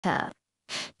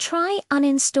Try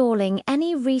uninstalling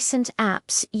any recent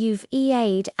apps you've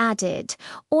added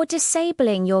or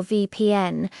disabling your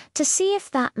VPN to see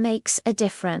if that makes a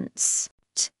difference.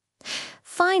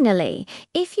 Finally,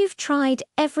 if you've tried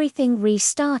everything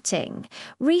restarting,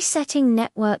 resetting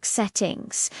network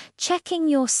settings, checking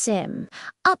your SIM,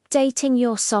 updating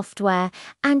your software,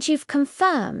 and you've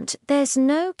confirmed there's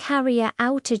no carrier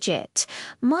outage, it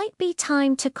might be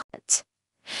time to quit.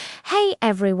 Hey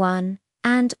everyone,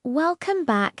 and welcome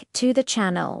back to the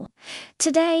channel.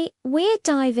 Today, we're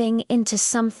diving into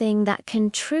something that can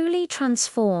truly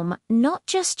transform not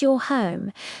just your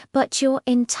home, but your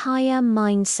entire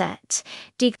mindset.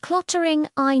 Decluttering.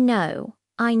 I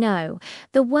know,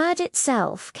 the word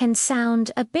itself can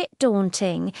sound a bit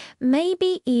daunting,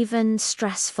 maybe even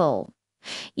stressful.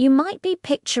 You might be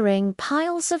picturing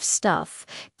piles of stuff,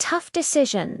 tough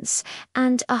decisions,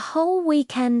 and a whole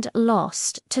weekend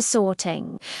lost to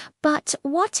sorting. But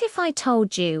what if I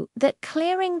told you that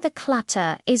clearing the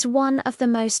clutter is one of the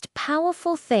most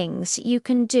powerful things you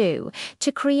can do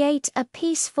to create a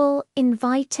peaceful,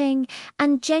 inviting,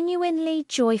 and genuinely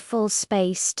joyful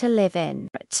space to live in?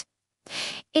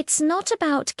 It's not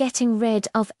about getting rid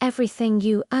of everything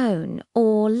you own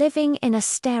or living in a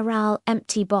sterile,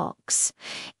 empty box.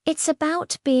 It's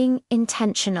about being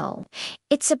intentional.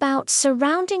 It's about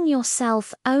surrounding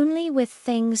yourself only with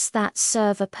things that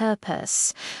serve a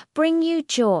purpose, bring you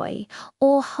joy,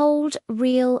 or hold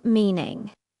real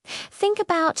meaning. Think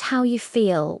about how you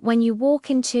feel when you walk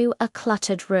into a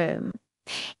cluttered room.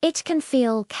 It can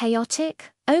feel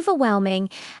chaotic, overwhelming,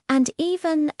 and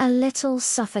even a little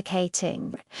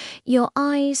suffocating. Your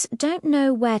eyes don't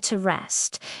know where to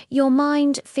rest. Your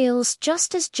mind feels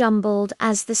just as jumbled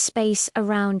as the space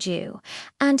around you,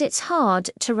 and it's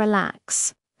hard to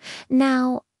relax.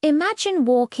 Now, imagine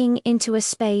walking into a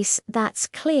space that's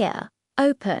clear,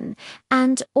 open,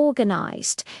 and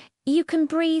organized. You can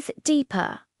breathe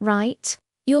deeper, right?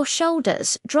 Your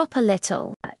shoulders drop a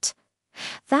little.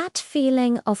 That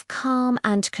feeling of calm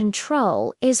and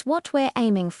control is what we're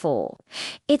aiming for.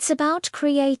 It's about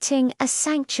creating a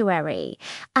sanctuary,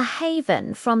 a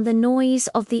haven from the noise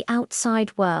of the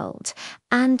outside world.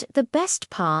 And the best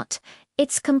part,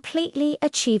 it's completely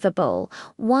achievable,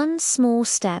 one small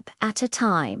step at a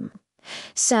time.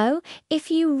 So, if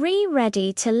you're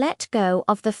ready to let go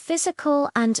of the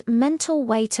physical and mental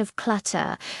weight of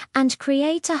clutter and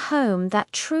create a home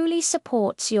that truly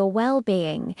supports your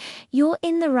well-being, you're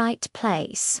in the right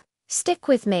place. Stick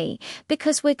with me,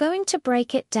 because we're going to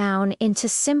break it down into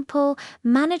simple,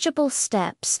 manageable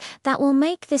steps that will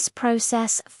make this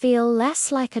process feel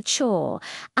less like a chore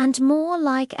and more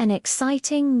like an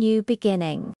exciting new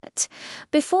beginning.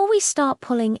 Before we start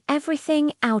pulling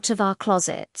everything out of our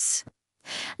closets,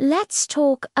 let's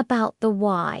talk about the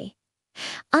why.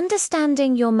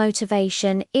 Understanding your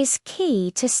motivation is key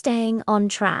to staying on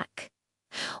track.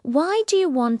 Why do you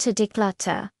want to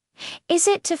declutter? Is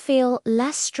it to feel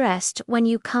less stressed when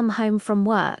you come home from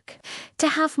work? To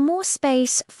have more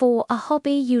space for a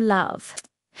hobby you love?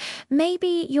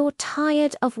 Maybe you're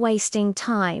tired of wasting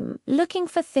time looking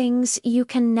for things you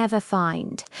can never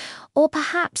find. Or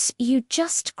perhaps you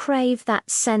just crave that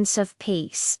sense of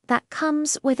peace that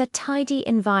comes with a tidy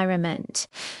environment.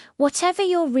 Whatever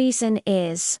your reason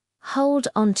is, hold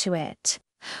on to it.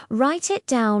 Write it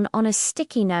down on a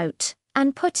sticky note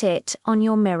and put it on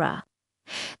your mirror.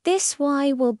 This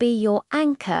why will be your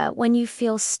anchor when you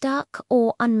feel stuck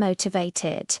or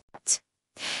unmotivated.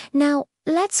 Now,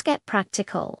 let's get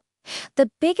practical. The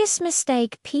biggest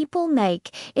mistake people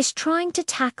make is trying to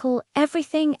tackle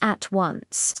everything at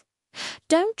once.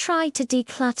 Don't try to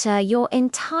declutter your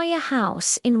entire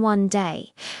house in one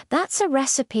day. That's a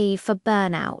recipe for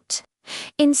burnout.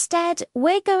 Instead,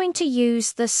 we're going to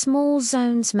use the small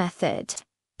zones method.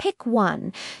 Pick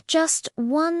just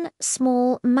one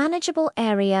small, manageable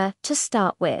area to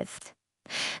start with.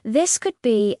 This could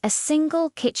be a single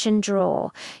kitchen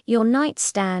drawer, your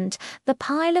nightstand, the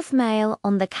pile of mail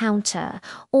on the counter,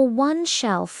 or one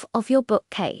shelf of your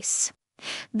bookcase.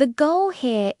 The goal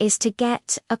here is to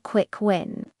get a quick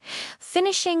win.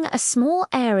 Finishing a small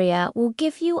area will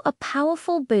give you a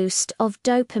powerful boost of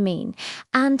dopamine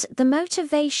and the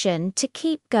motivation to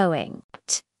keep going.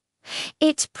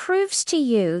 It proves to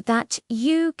you that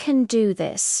you can do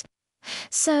this.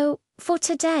 So, for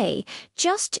today,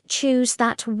 just choose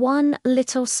that one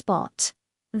little spot.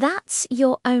 That's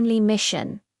your only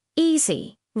mission.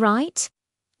 Easy, right?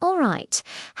 All right,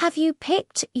 have you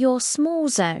picked your small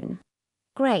zone?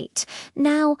 Great.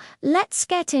 Now, let's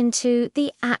get into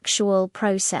the actual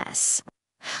process.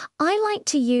 I like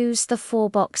to use the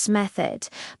 4-box method,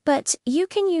 but you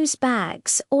can use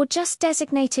bags or just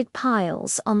designated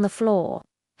piles on the floor.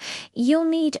 You'll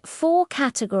need 4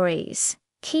 categories: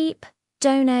 keep,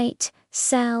 donate,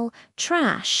 sell,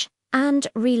 trash, and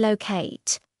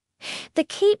relocate. The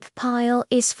keep pile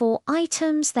is for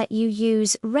items that you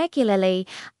use regularly,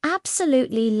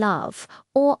 absolutely love,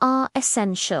 or are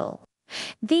essential.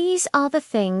 These are the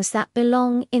things that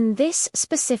belong in this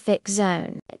specific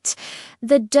zone.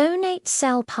 The donate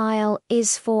sell pile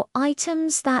is for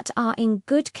items that are in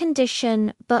good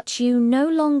condition but you no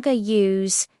longer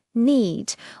use,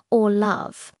 need, or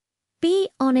love. Be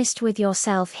honest with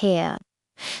yourself here.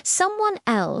 Someone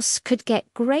else could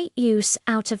get great use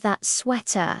out of that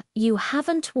sweater you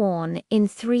haven't worn in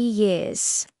 3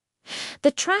 years.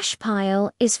 The trash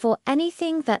pile is for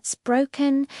anything that's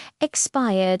broken,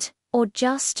 expired, or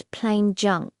just plain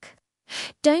junk.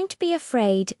 Don't be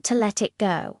afraid to let it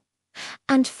go.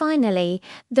 And finally,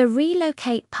 the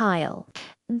relocate pile.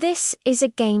 This is a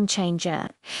game changer.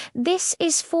 This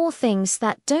is for things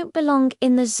that don't belong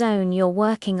in the zone you're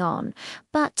working on,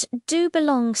 but do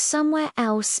belong somewhere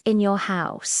else in your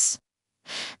house.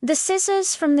 The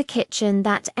scissors from the kitchen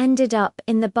that ended up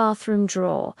in the bathroom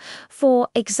drawer, for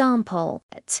example.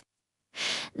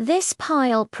 This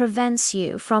pile prevents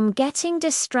you from getting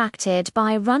distracted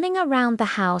by running around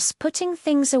the house putting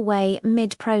things away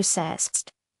mid-process.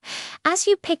 As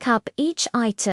you pick up each item,